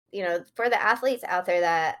for the athletes out there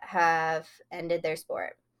that have ended their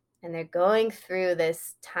sport and they're going through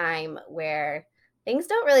this time where things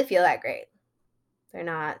don't really feel that great. They're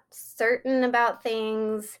not certain about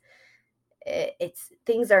things.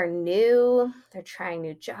 Things are new. They're trying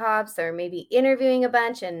new jobs. They're maybe interviewing a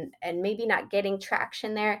bunch and maybe not getting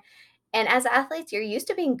traction there. And as athletes, you're used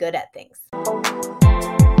to being good at things.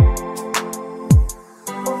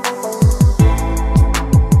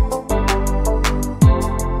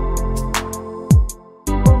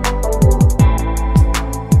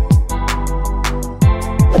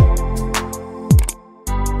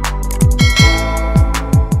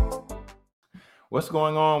 What's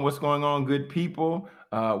going on? What's going on, good people?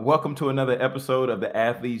 Welcome to another episode of the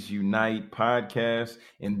Athletes Unite podcast.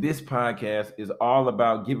 And this podcast is all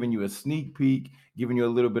about giving you a sneak peek, giving you a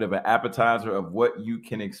little bit of an appetizer of what you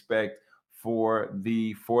can expect for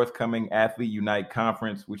the forthcoming Athlete Unite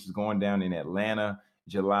conference, which is going down in Atlanta,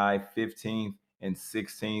 July 15th and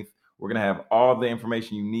 16th. We're going to have all the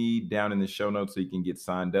information you need down in the show notes so you can get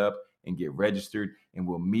signed up and get registered. And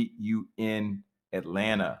we'll meet you in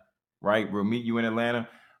Atlanta. Right, we'll meet you in Atlanta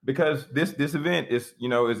because this event is,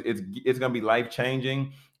 it's going to be life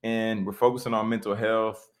changing, and we're focusing on mental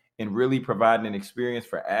health and really providing an experience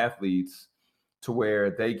for athletes to where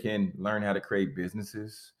they can learn how to create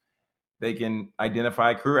businesses, they can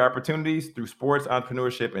identify career opportunities through sports,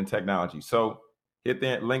 entrepreneurship, and technology. So hit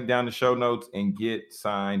that link down in the show notes and get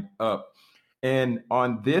signed up. And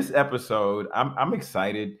on this episode, I'm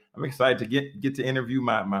excited. I'm excited to get to interview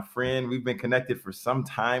my friend. We've been connected for some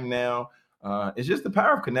time now. It's just the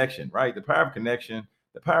power of connection, right? The power of connection,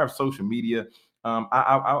 the power of social media.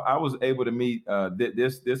 I was able to meet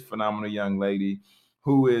this phenomenal young lady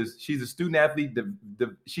she's a student athlete.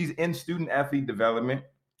 She's in student athlete development,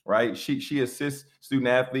 right? She assists student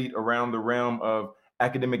athlete around the realm of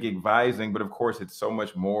academic advising, but of course, it's so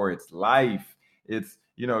much more. It's life. It's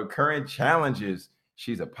current challenges.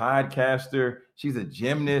 She's a podcaster. She's a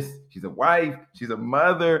gymnast. She's a wife. She's a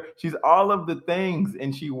mother. She's all of the things,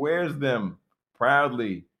 and she wears them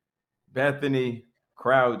proudly. Bethany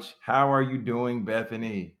Crouch, how are you doing,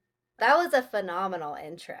 Bethany? That was a phenomenal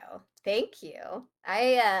intro. Thank you.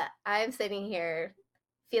 I'm sitting here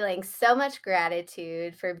feeling so much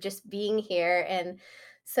gratitude for just being here and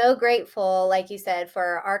so grateful, like you said,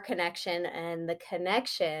 for our connection and the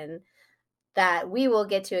connection that we will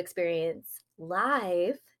get to experience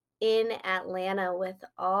live in Atlanta with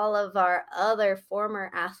all of our other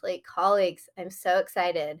former athlete colleagues. I'm so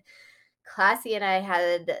excited. Classy and I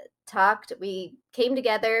had talked, we came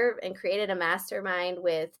together and created a mastermind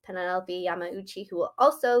with Penelope Yamauchi, who will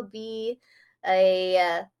also be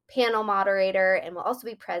a panel moderator and will also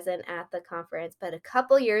be present at the conference. But a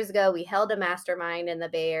couple years ago, we held a mastermind in the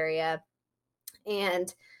Bay Area,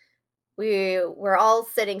 and we were all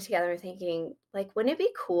sitting together thinking, like, wouldn't it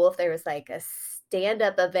be cool if there was like a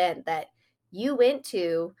stand-up event that you went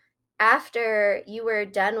to after you were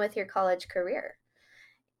done with your college career?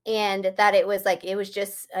 And that it was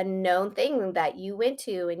just a known thing that you went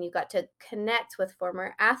to and you got to connect with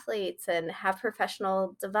former athletes and have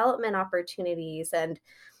professional development opportunities. And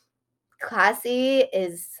Classy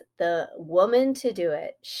is the woman to do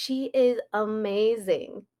it. She is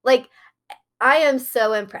amazing. Like, I am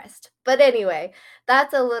so impressed. But anyway,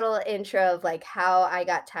 that's a little intro of like how I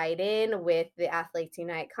got tied in with the Athletes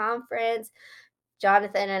Unite conference.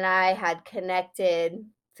 Jonathan and I had connected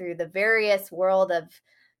through the various world of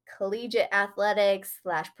collegiate athletics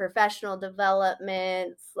 / professional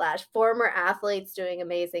development / former athletes doing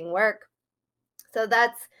amazing work. So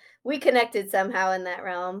we connected somehow in that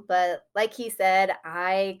realm. But like he said,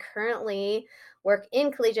 I currently work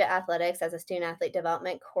in collegiate athletics as a student athlete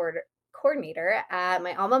development coordinator at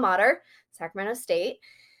my alma mater, Sacramento State.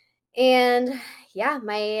 And yeah,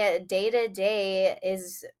 my day-to-day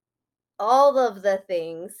is all of the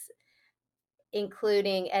things,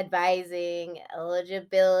 including advising,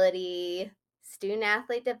 eligibility, student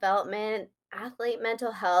athlete development, athlete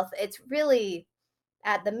mental health. It's really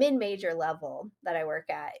at the mid-major level that I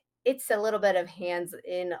work at. It's a little bit of hands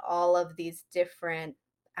in all of these different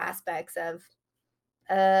aspects of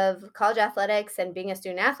college athletics and being a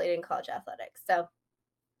student athlete in college athletics. So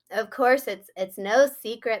of course it's no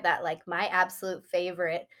secret that like my absolute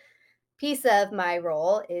favorite piece of my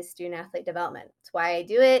role is student athlete development. It's why I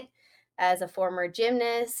do it. As a former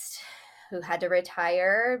gymnast who had to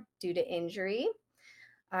retire due to injury,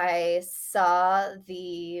 I saw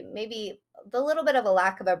maybe the little bit of a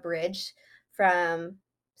lack of a bridge from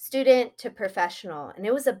student to professional. And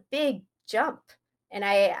it was a big jump. And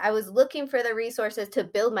I was looking for the resources to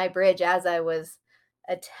build my bridge as I was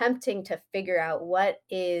attempting to figure out what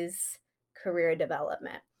is career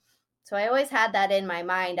development. So I always had that in my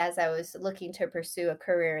mind as I was looking to pursue a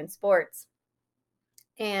career in sports,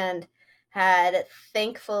 and had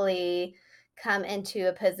thankfully come into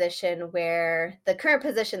a position where the current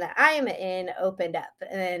position that I am in opened up.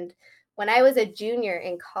 And when I was a junior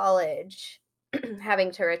in college,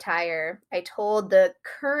 having to retire, I told the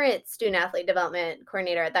current student athlete development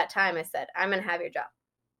coordinator at that time, I said, I'm going to have your job.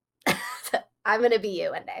 I'm going to be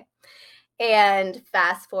you one day. And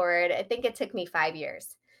fast forward, I think it took me 5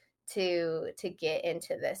 years to get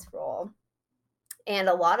into this role. And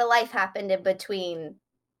a lot of life happened in between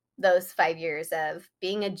those 5 years of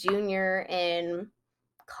being a junior in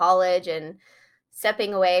college and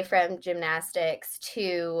stepping away from gymnastics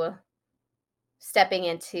to stepping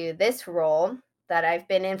into this role that I've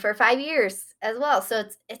been in for 5 years as well. So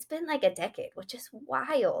it's been like a decade, which is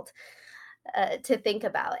wild to think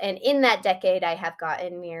about. And in that decade, I have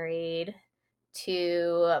gotten married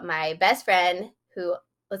to my best friend, who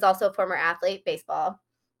was also a former athlete, baseball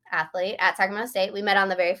athlete at Sacramento State. We met on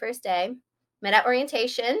the very first day, met at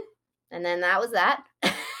orientation, and then that was that.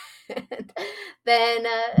 Then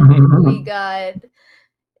we got,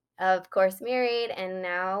 of course, married, and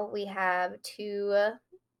now we have two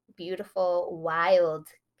beautiful, wild,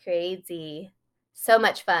 crazy, so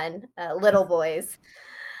much fun little boys.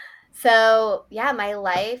 So, yeah, my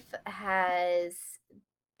life has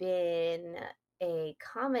been a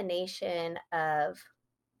combination of,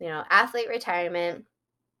 athlete retirement,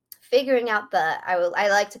 figuring out I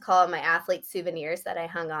like to call them my athlete souvenirs that I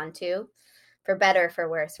hung on to, for better or for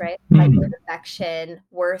worse, right? Like perfection,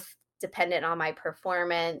 worth dependent on my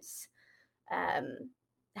performance,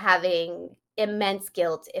 having immense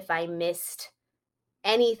guilt if I missed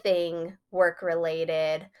anything work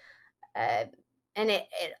related. Uh, and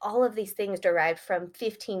all of these things derived from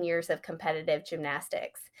 15 years of competitive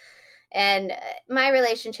gymnastics. And my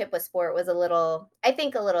relationship with sport was I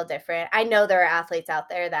think a little different. I know there are athletes out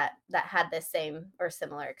there that had this same or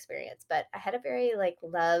similar experience, but I had a very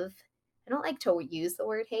love, I don't like to use the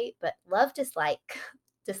word hate, but love, dislike,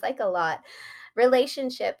 dislike a lot,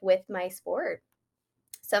 relationship with my sport.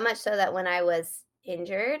 So much so that when I was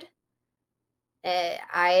injured,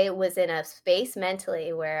 I was in a space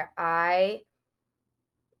mentally where I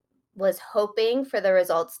was hoping for the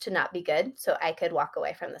results to not be good so I could walk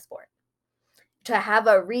away from the sport, to have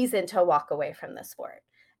a reason to walk away from the sport.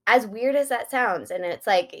 As weird as that sounds. And it's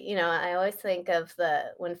like, I always think of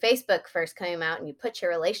when Facebook first came out and you put your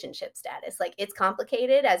relationship status, like it's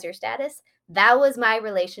complicated as your status. That was my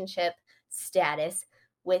relationship status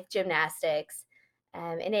with gymnastics.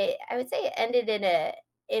 And I would say it ended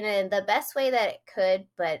in the best way that it could,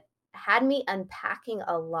 but had me unpacking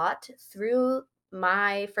a lot through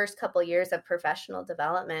my first couple years of professional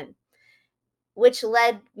development, which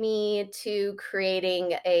led me to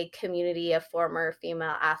creating a community of former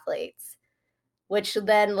female athletes, which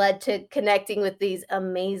then led to connecting with these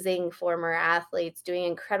amazing former athletes doing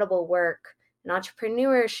incredible work in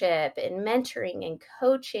entrepreneurship and mentoring and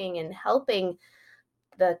coaching and helping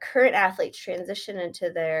the current athletes transition into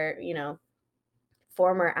their,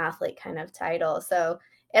 former athlete kind of title. So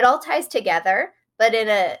it all ties together, but in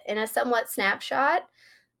a somewhat snapshot,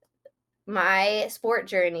 my sport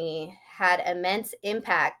journey had immense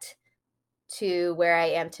impact to where I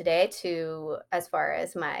am today, to as far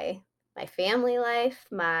as my family life,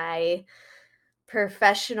 my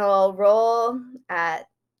professional role at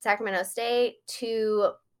Sacramento State,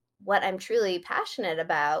 to what I'm truly passionate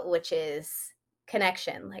about, which is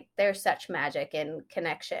connection. Like there's such magic in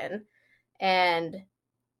connection, and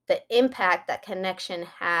the impact that connection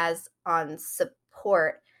has on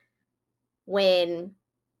support when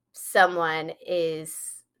someone is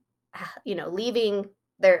leaving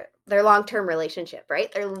their long-term relationship,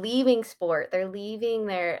 right? They're leaving sport, they're leaving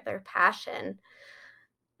their passion,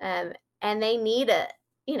 and they need a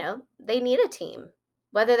team,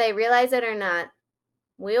 whether they realize it or not.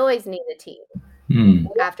 We always need a team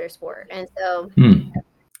after sport, and so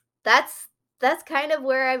that's kind of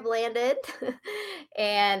where I've landed.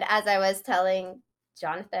 And as I was telling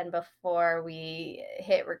Jonathan before we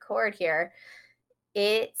hit record here,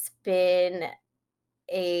 it's been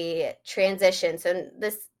a transition. So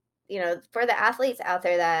this, for the athletes out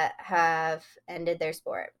there that have ended their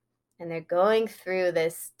sport and they're going through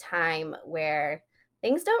this time where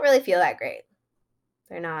things don't really feel that great.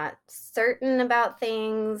 They're not certain about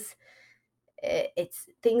things. It's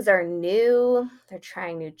things are new. They're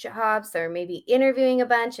trying new jobs. They're maybe interviewing a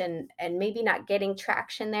bunch and maybe not getting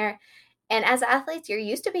traction there. And as athletes, you're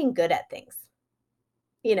used to being good at things,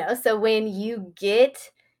 so when you get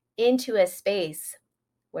into a space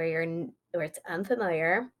where it's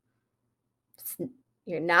unfamiliar,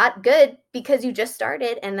 You're not good because you just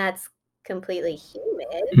started, and that's completely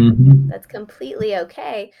human. Mhm. That's completely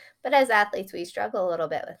okay. But as athletes, we struggle a little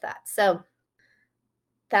bit with that. So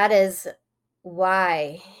that is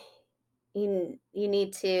why you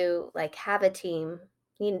need to like have a team.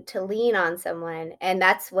 You need to lean on someone, and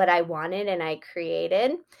that's what I wanted, and I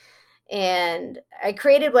created. And I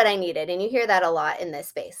created what I needed, and you hear that a lot in this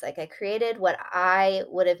space. Like I created what I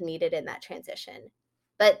would have needed in that transition.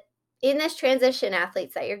 But in this transition,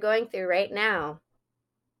 athletes that you're going through right now,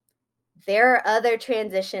 there are other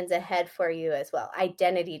transitions ahead for you as well.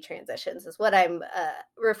 Identity transitions is what I'm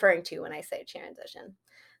referring to when I say transition.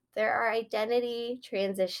 There are identity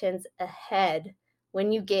transitions ahead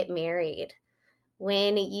when you get married,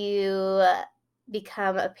 when you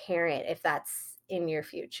become a parent, if that's in your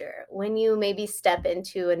future, when you maybe step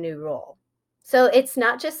into a new role. So it's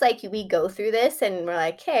not just like we go through this and we're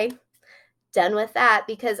like, hey, done with that,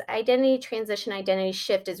 because identity transition, identity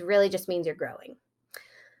shift is really just means you're growing.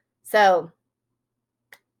 So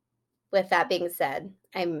with that being said,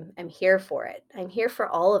 I'm here for it. I'm here for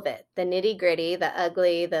all of it. The nitty-gritty, the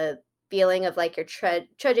ugly, the feeling of like you're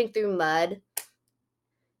trudging through mud.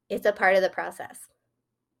 It's a part of the process.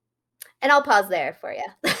 And I'll pause there for you.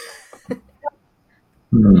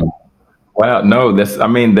 Hmm. Wow, no, that's I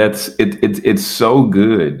mean that's it's so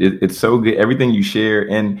good. It's so good. Everything you share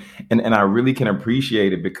and I really can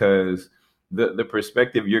appreciate it because the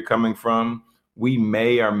perspective you're coming from, we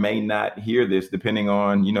may or may not hear this depending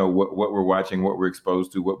on, what we're watching, what we're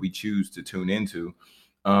exposed to, what we choose to tune into.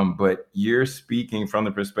 But you're speaking from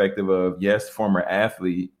the perspective of yes, former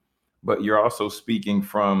athlete, but you're also speaking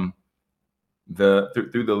from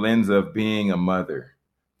through the lens of being a mother,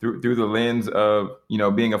 through the lens of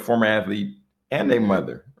being a former athlete and a Mm-hmm.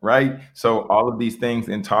 mother, right? So all of these things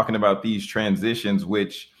and talking about these transitions,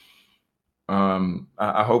 which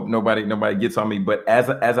I hope nobody gets on me, but as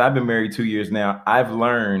I've been married 2 years now, I've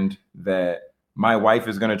learned that my wife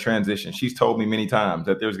is going to transition. She's told me many times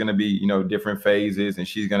that there's going to be different phases, and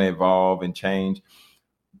she's going to evolve and change.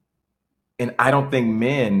 And I don't think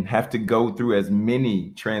men have to go through as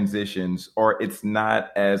many transitions, or it's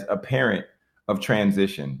not as apparent of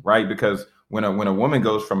transition, right? Because when a woman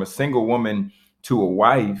goes from a single woman to a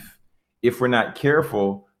wife, if we're not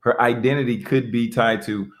careful, her identity could be tied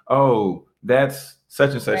to, oh, that's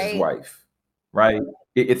such and such's Right. wife, right?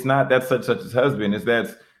 It's not that's such husband.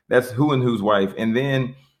 It's that's who and whose wife. And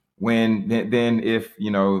then then if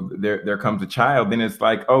there comes a child, then it's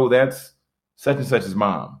like, oh, that's such and such's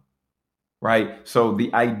mom, right? So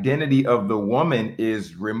the identity of the woman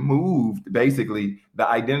is removed. Basically, the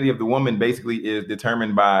identity of the woman basically is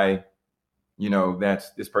determined by, that's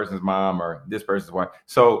this person's mom or this person's wife.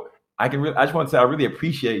 So I just want to say I really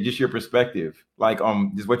appreciate just your perspective, like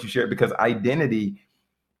just what you shared, because identity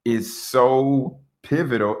is so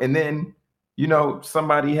pivotal. And then,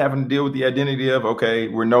 somebody having to deal with the identity of, okay,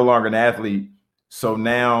 we're no longer an athlete. So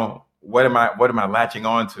now what am I latching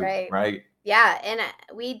on to, Right. right? Yeah, and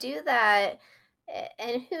we do that,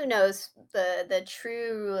 and who knows the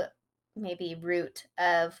true maybe root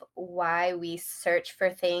of why we search for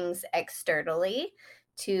things externally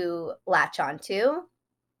to latch onto,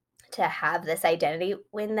 to have this identity,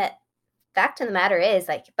 when the fact of the matter is,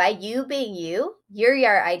 like, by you being you, you're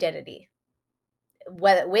your identity.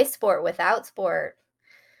 Whether with sport, without sport,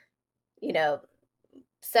 you know,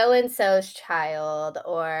 so and so's child,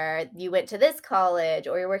 or you went to this college,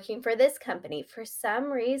 or you're working for this company, for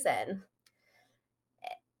some reason,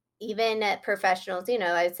 even professionals,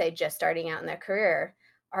 I would say just starting out in their career,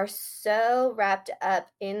 are so wrapped up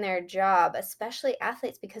in their job, especially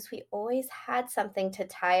athletes, because we always had something to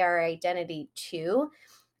tie our identity to.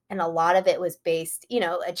 And a lot of it was based,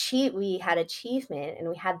 we had achievement, and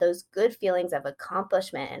we had those good feelings of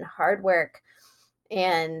accomplishment and hard work,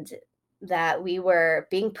 and that we were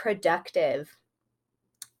being productive.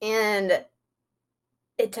 And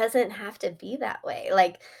it doesn't have to be that way.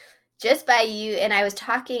 Like, just by you, and I was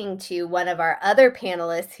talking to one of our other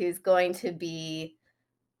panelists who's going to be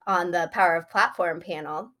on the Power of Platform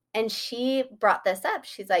panel, and she brought this up.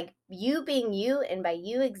 She's like, you being you, and by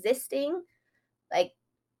you existing, like,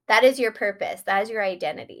 that is your purpose, that is your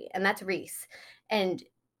identity, and that's Reese. And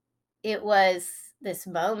it was this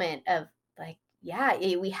moment of like, yeah,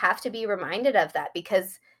 we have to be reminded of that,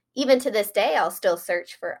 because even to this day, I'll still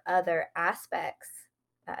search for other aspects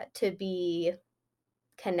to be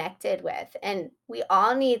connected with. And we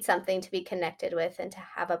all need something to be connected with and to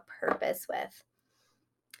have a purpose with.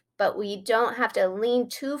 But we don't have to lean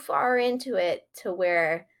too far into it to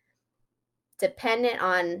where, dependent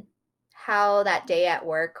on how that day at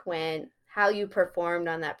work went, how you performed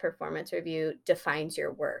on that performance review defines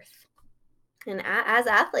your worth. And as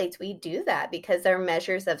athletes, we do that because they're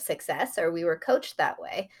measures of success, or we were coached that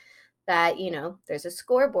way. That, there's a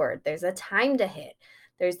scoreboard, there's a time to hit,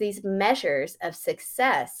 there's these measures of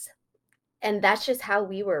success. And that's just how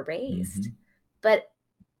we were raised. Mm-hmm. But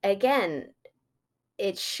again,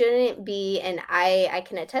 it shouldn't be, and I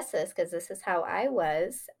can attest to this because this is how I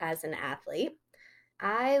was as an athlete.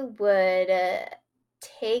 I would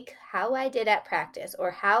take how I did at practice or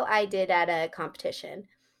how I did at a competition,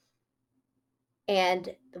 and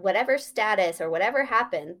whatever status or whatever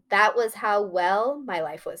happened, that was how well my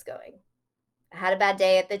life was going. I had a bad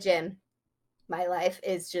day at the gym. My life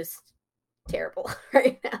is just terrible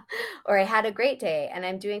right now. Or I had a great day and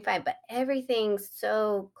I'm doing fine. But everything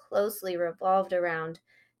so closely revolved around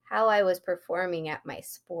how I was performing at my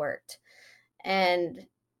sport. And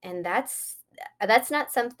that's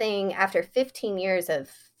not something, after 15 years of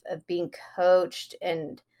being coached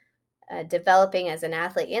and developing as an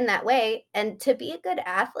athlete in that way. And to be a good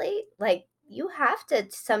athlete, like, you have to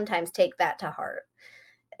sometimes take that to heart.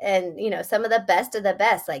 And some of the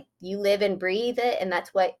best, like, you live and breathe it, and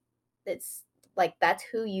that's what it's like. That's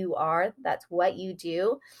who you are, that's what you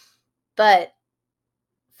do. But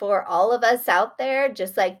for all of us out there,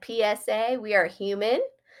 just like PSA, we are human.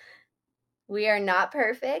 We are not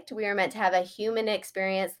perfect. We are meant to have a human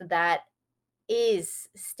experience that is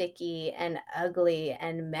sticky and ugly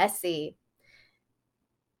and messy.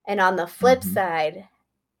 And on the flip Mm-hmm. side,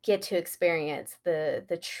 get to experience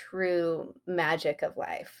the true magic of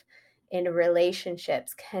life in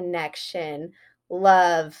relationships, connection,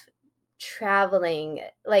 love, traveling.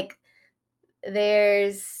 Like,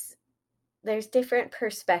 there's different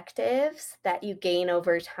perspectives that you gain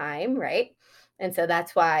over time, right? And so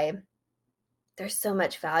that's why there's so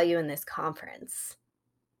much value in this conference,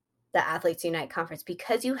 the Athletes Unite conference,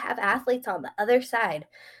 because you have athletes on the other side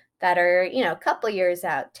that are, a couple years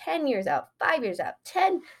out, 10 years out, 5 years out,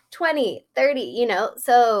 10, 20, 30,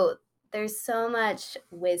 so there's so much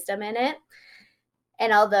wisdom in it.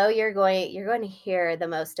 And although you're going to hear the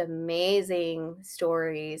most amazing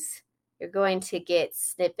stories, you're going to get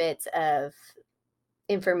snippets of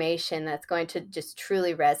information that's going to just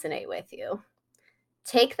truly resonate with you.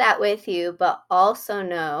 Take that with you, but also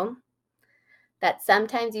know that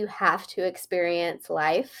sometimes you have to experience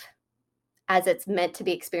life as it's meant to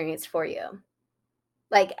be experienced for you.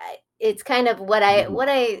 Like, it's kind of what I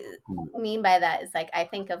mean by that is, like, I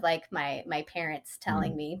think of, like, my parents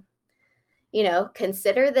telling me,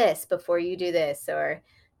 consider this before you do this, or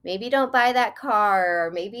maybe don't buy that car,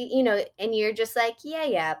 or maybe, and you're just like,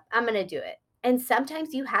 yeah, I'm going to do it. And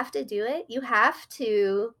sometimes you have to do it. You have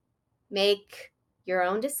to make your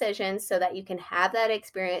own decisions so that you can have that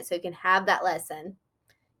experience, so you can have that lesson,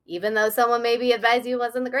 even though someone maybe advised you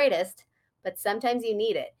wasn't the greatest. But sometimes you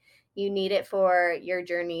need it. You need it for your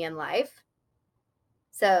journey in life.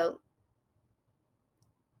 So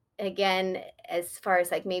again, as far as,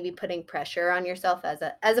 like, maybe putting pressure on yourself as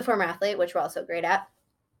a former athlete, which we're also great at,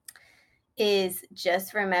 is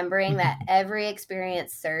just remembering that every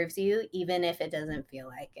experience serves you, even if it doesn't feel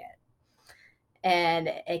like it. And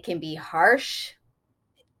it can be harsh,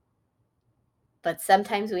 but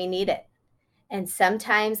sometimes we need it. And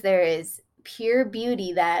sometimes there is pure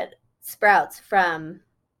beauty that sprouts from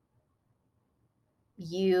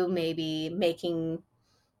you maybe making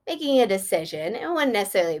a decision. It wouldn't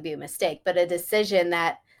necessarily be a mistake, but a decision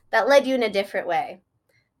that led you in a different way.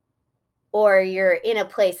 Or you're in a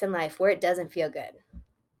place in life where it doesn't feel good.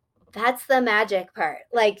 That's the magic part.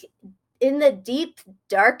 Like, in the deep,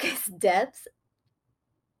 darkest depths,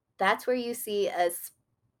 that's where you see a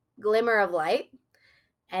glimmer of light,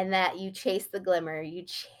 and that you chase the glimmer, you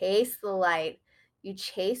chase the light, you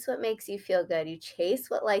chase what makes you feel good, you chase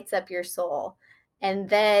what lights up your soul, and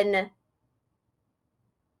then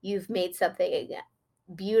you've made something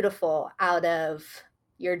beautiful out of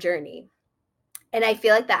your journey. And I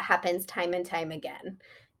feel like that happens time and time again.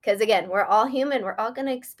 Because again, we're all human. We're all going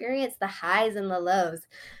to experience the highs and the lows.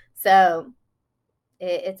 So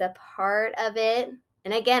it's a part of it.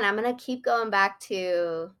 And again, I'm going to keep going back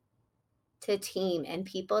to team and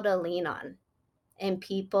people to lean on, and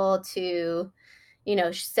people to,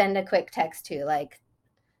 send a quick text to, like,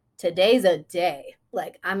 today's a day.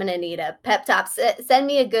 Like, I'm going to need a pep talk. Send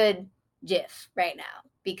me a good GIF right now,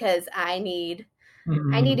 because I need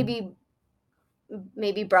to be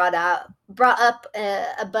maybe brought up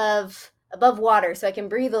above water, so I can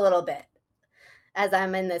breathe a little bit as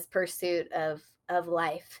I'm in this pursuit of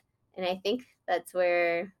life. And I think that's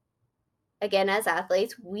where, again, as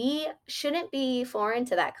athletes, we shouldn't be foreign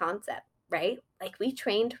to that concept, right? Like, we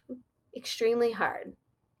trained extremely hard.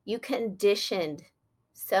 You conditioned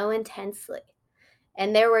so intensely.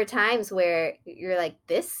 And there were times where you're like,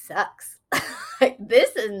 this sucks. Like,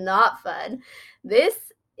 this is not fun. This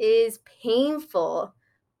is painful.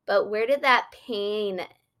 But where did that pain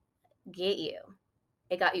get you?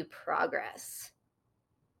 It got you progress.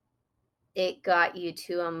 It got you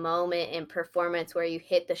to a moment in performance where you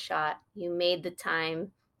hit the shot, you made the time,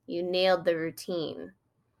 you nailed the routine.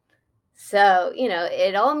 So,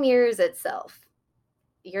 it all mirrors itself.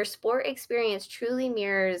 Your sport experience truly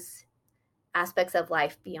mirrors aspects of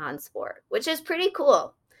life beyond sport, which is pretty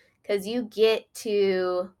cool because you get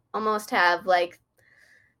to almost have like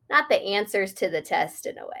not the answers to the test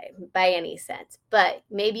in a way by any sense, but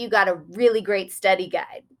maybe you got a really great study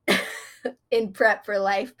guide in prep for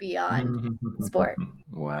life beyond sport.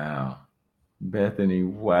 Wow. Bethany,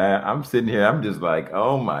 wow. I'm sitting here, I'm just like,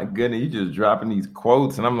 oh my goodness, you just dropping these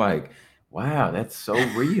quotes. And I'm like, wow, that's so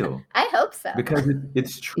real. I hope so. Because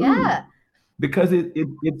it's true. Yeah. Because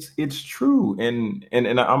it's true. And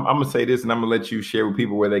I'm gonna say this, and I'm gonna let you share with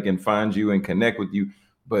people where they can find you and connect with you.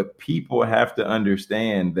 But people have to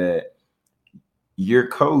understand that your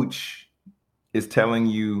coach is telling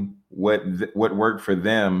you what worked for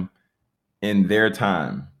them in their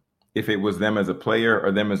time, if it was them as a player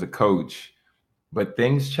or them as a coach. But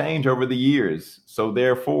things change over the years. So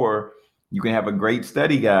therefore, you can have a great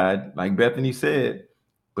study guide, like Bethany said,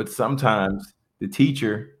 but sometimes the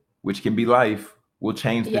teacher, which can be life, will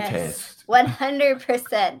change the Yes. test.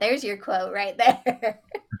 100%. There's your quote right there.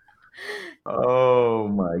 Oh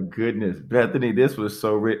my goodness, Bethany, this was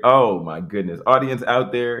so rich. Oh my goodness, audience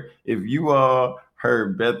out there, if you all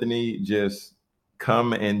heard Bethany just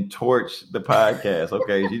come and torch the podcast,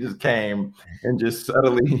 okay, she just came and just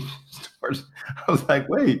subtly torched. I was like,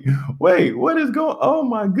 wait, what is going? Oh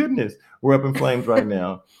my goodness, we're up in flames right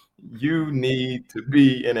now. You need to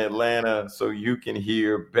be in Atlanta so you can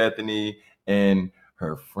hear Bethany and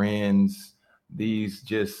her friends. These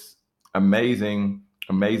just amazing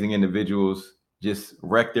individuals just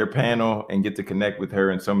wreck their panel and get to connect with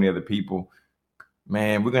her and so many other people.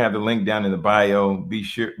 Man, we're gonna have the link down in the bio. Be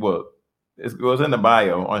sure, well, it was in the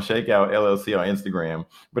bio on Shakeout LLC on Instagram,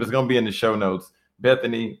 but it's gonna be in the show notes.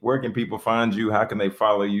 Bethany, where can people find you? How can they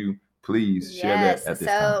follow you? Please share that Yes. at this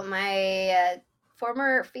So time. my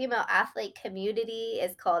former female athlete community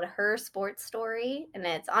is called Her Sports Story, and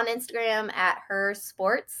it's on Instagram at Her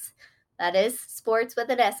Sports. That is sports with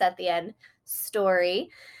an S at the end, story.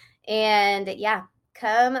 And yeah,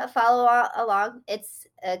 come follow along. It's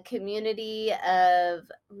a community of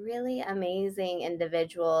really amazing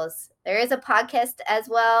individuals. There is a podcast as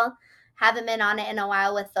well. Haven't been on it in a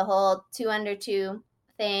while with the whole 2 under 2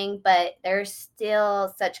 thing, but there's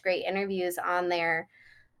still such great interviews on there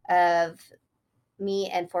of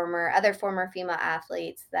me and other former female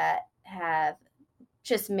athletes that have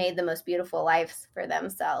just made the most beautiful lives for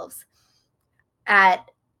themselves.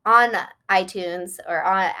 On iTunes or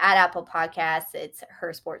at Apple Podcasts, it's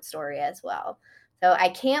Her Sports Story as well. So I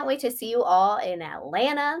can't wait to see you all in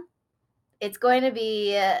Atlanta. It's going to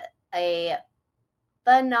be a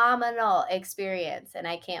phenomenal experience, and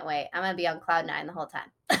I can't wait. I'm going to be on cloud 9 the whole time.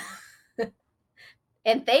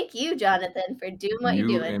 And thank you, Jonathan, for doing what you're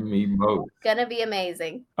You doing. and me both. Gonna be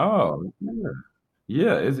amazing. Oh, yeah.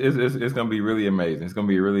 Yeah, it's gonna be really amazing. It's gonna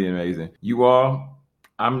be really amazing. You all,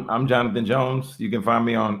 I'm Jonathan Jones. You can find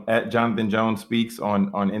me on at Jonathan Jones Speaks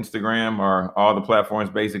on Instagram or all the platforms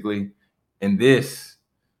basically. And this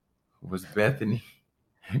was Bethany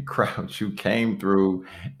Crouch who came through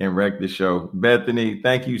and wrecked the show. Bethany,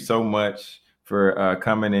 thank you so much for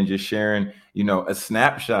coming and just sharing, a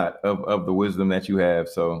snapshot of the wisdom that you have.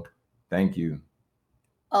 So thank you.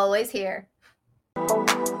 Always here.